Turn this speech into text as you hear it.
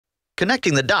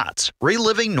Connecting the Dots,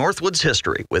 Reliving Northwood's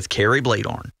History with Carrie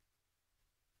Bladorn.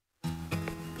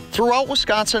 Throughout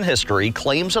Wisconsin history,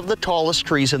 claims of the tallest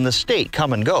trees in the state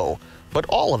come and go, but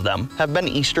all of them have been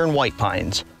eastern white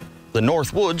pines. The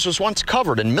North Woods was once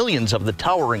covered in millions of the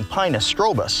towering Pinus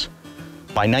strobus.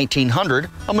 By 1900,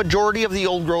 a majority of the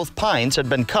old-growth pines had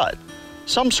been cut.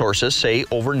 Some sources say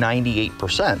over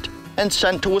 98%, and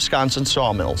sent to Wisconsin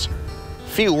sawmills.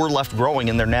 Few were left growing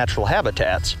in their natural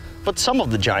habitats, but some of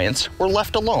the giants were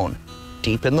left alone,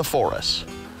 deep in the forests.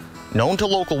 Known to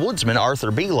local woodsman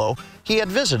Arthur Below, he had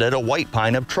visited a white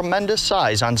pine of tremendous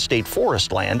size on state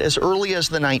forest land as early as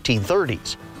the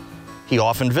 1930s. He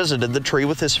often visited the tree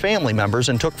with his family members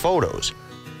and took photos.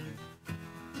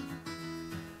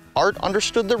 Art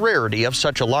understood the rarity of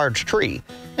such a large tree,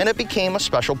 and it became a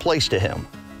special place to him.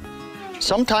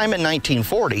 Sometime in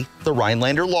 1940, the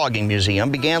Rhinelander Logging Museum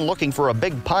began looking for a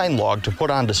big pine log to put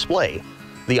on display.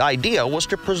 The idea was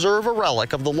to preserve a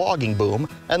relic of the logging boom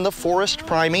and the forest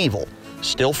primeval,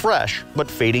 still fresh but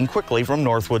fading quickly from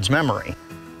Northwood's memory.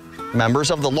 Members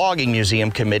of the Logging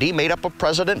Museum Committee made up of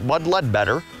President Bud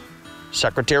Ledbetter,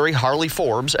 Secretary Harley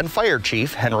Forbes, and Fire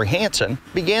Chief Henry Hansen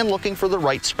began looking for the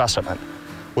right specimen.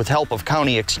 With help of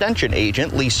County Extension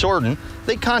Agent Lee Sorden,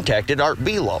 they contacted Art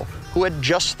Below, who had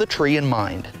just the tree in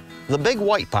mind. The big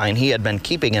white pine he had been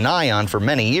keeping an eye on for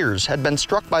many years had been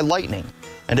struck by lightning,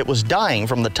 and it was dying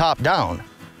from the top down.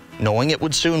 Knowing it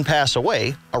would soon pass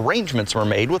away, arrangements were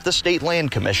made with the State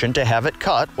Land Commission to have it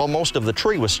cut while most of the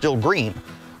tree was still green,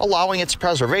 allowing its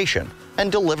preservation,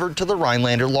 and delivered to the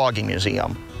Rhinelander Logging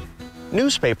Museum.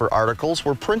 Newspaper articles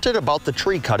were printed about the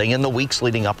tree cutting in the weeks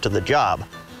leading up to the job.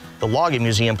 The Logging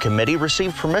Museum Committee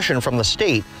received permission from the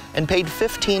state and paid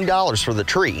 $15 for the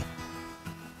tree.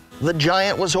 The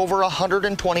giant was over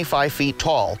 125 feet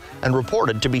tall and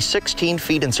reported to be 16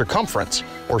 feet in circumference,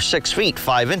 or 6 feet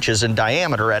 5 inches in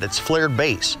diameter at its flared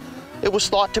base. It was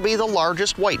thought to be the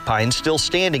largest white pine still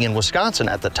standing in Wisconsin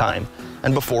at the time,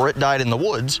 and before it died in the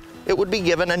woods, it would be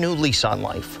given a new lease on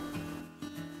life.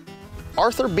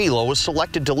 Arthur Below was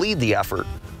selected to lead the effort.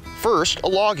 First, a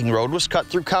logging road was cut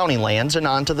through county lands and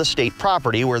onto the state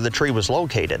property where the tree was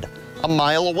located, a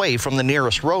mile away from the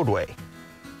nearest roadway.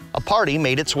 A party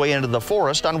made its way into the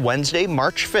forest on Wednesday,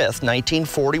 March 5,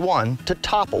 1941, to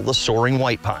topple the soaring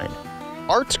white pine.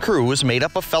 Art's crew was made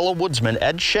up of fellow woodsmen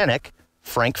Ed Shenick,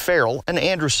 Frank Farrell, and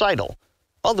Andrew Seidel.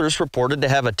 Others reported to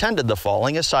have attended the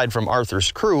falling aside from Arthur's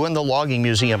crew and the Logging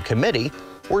Museum Committee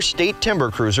were State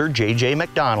Timber Cruiser J.J.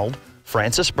 McDonald,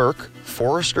 Francis Burke,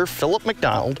 Forester Philip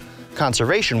McDonald,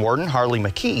 Conservation Warden Harley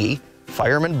McKee,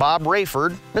 Fireman Bob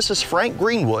Rayford, Mrs. Frank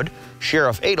Greenwood,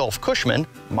 Sheriff Adolph Cushman,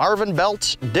 Marvin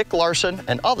Belts, Dick Larson,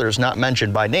 and others not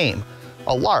mentioned by name,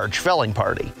 a large felling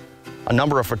party. A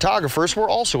number of photographers were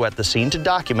also at the scene to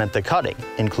document the cutting,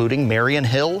 including Marion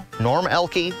Hill, Norm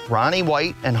Elke, Ronnie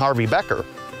White, and Harvey Becker.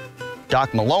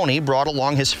 Doc Maloney brought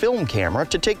along his film camera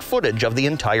to take footage of the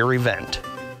entire event.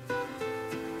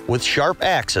 With sharp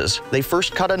axes, they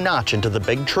first cut a notch into the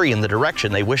big tree in the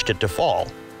direction they wished it to fall.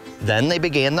 Then they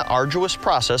began the arduous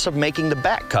process of making the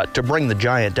back cut to bring the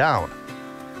giant down.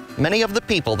 Many of the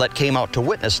people that came out to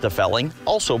witness the felling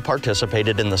also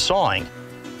participated in the sawing.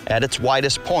 At its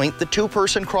widest point, the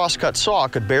two-person crosscut saw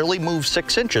could barely move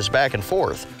 6 inches back and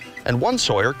forth, and one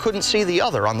sawyer couldn't see the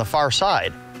other on the far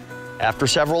side. After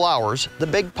several hours, the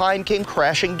big pine came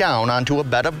crashing down onto a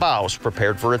bed of boughs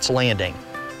prepared for its landing.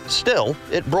 Still,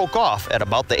 it broke off at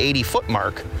about the 80-foot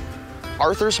mark.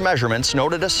 Arthur's measurements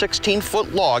noted a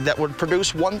 16-foot log that would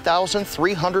produce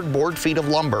 1,300 board feet of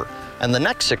lumber, and the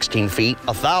next 16 feet,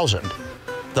 1,000.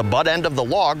 The butt end of the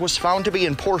log was found to be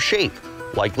in poor shape,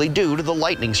 likely due to the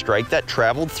lightning strike that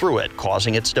traveled through it,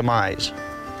 causing its demise.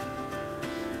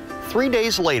 3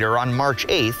 days later, on March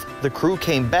 8th, the crew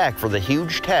came back for the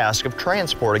huge task of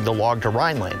transporting the log to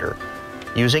Rhinelander.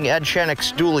 Using Ed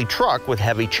Shenick's dually truck with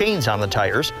heavy chains on the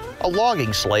tires, a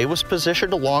logging sleigh was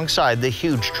positioned alongside the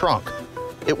huge trunk.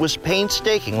 It was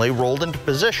painstakingly rolled into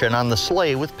position on the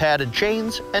sleigh with padded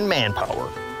chains and manpower.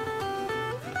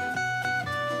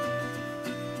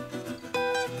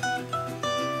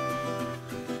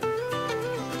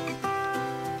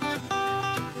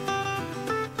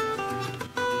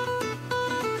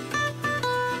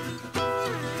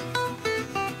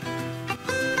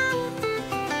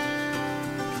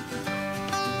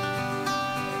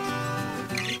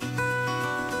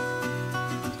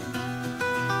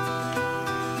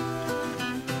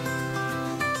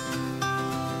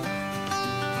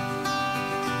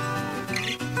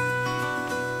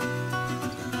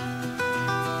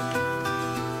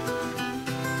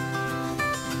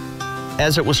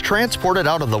 As it was transported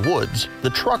out of the woods, the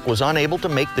truck was unable to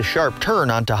make the sharp turn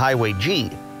onto Highway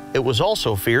G. It was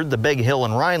also feared the big hill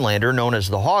in Rhinelander known as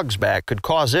the Hog's Back could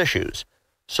cause issues.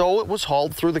 So it was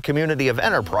hauled through the community of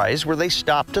Enterprise, where they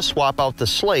stopped to swap out the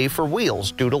sleigh for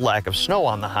wheels due to lack of snow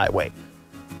on the highway.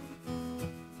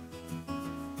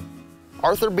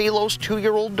 Arthur Below's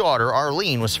 2-year-old daughter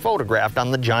Arlene was photographed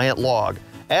on the giant log,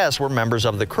 as were members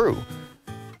of the crew.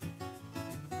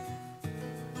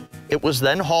 It was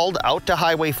then hauled out to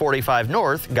Highway 45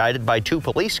 North, guided by 2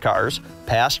 police cars,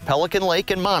 past Pelican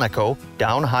Lake and Monaco,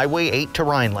 down Highway 8 to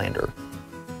Rhinelander.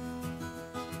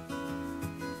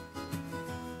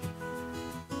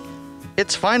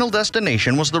 Its final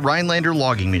destination was the Rhinelander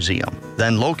Logging Museum,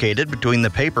 then located between the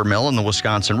paper mill and the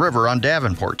Wisconsin River on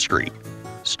Davenport Street.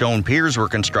 Stone piers were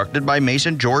constructed by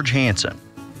mason George Hansen.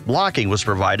 Blocking was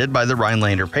provided by the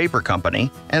Rhinelander Paper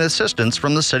Company, and assistance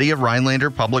from the City of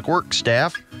Rhinelander Public Works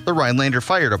staff, the Rhinelander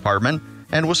Fire Department,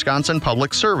 and Wisconsin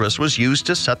Public Service was used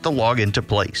to set the log into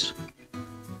place.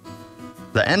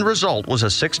 The end result was a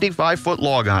 65-foot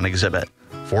log-on exhibit,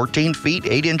 14 feet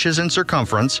 8 inches in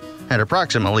circumference and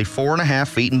approximately 4.5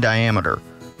 feet in diameter.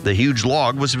 The huge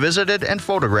log was visited and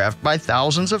photographed by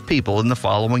thousands of people in the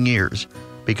following years,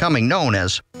 becoming known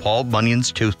as Paul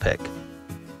Bunyan's toothpick.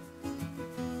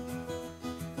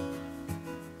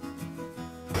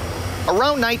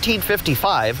 Around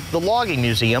 1955, the Logging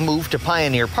Museum moved to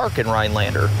Pioneer Park in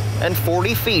Rhinelander, and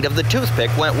 40 feet of the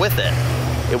toothpick went with it.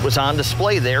 It was on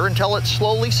display there until it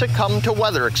slowly succumbed to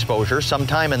weather exposure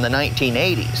sometime in the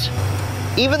 1980s.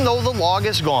 Even though the log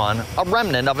is gone, a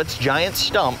remnant of its giant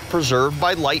stump, preserved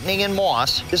by lightning and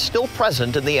moss, is still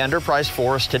present in the Enterprise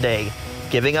Forest today,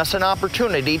 giving us an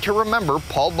opportunity to remember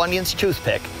Paul Bunyan's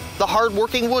toothpick, the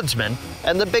hard-working woodsman,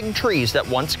 and the big trees that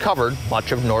once covered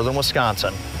much of northern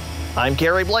Wisconsin. I'm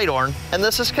Carrie Bladorn, and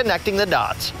this is Connecting the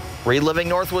Dots, Reliving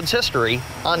Northwood's History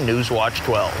on Newswatch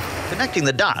 12. Connecting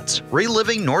the Dots,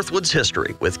 Reliving Northwood's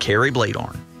History with Carrie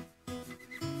Bladorn.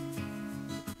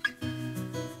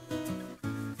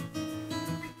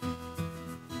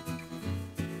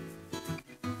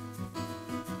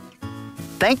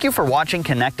 Thank you for watching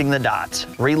Connecting the Dots,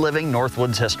 Reliving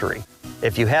Northwood's History.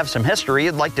 If you have some history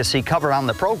you'd like to see covered on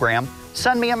the program,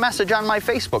 send me a message on my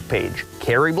Facebook page,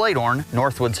 Carrie Bladorn,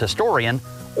 Northwood's Historian,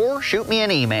 or shoot me an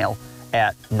email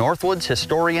at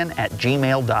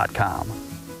northwoodshistorian@gmail.com.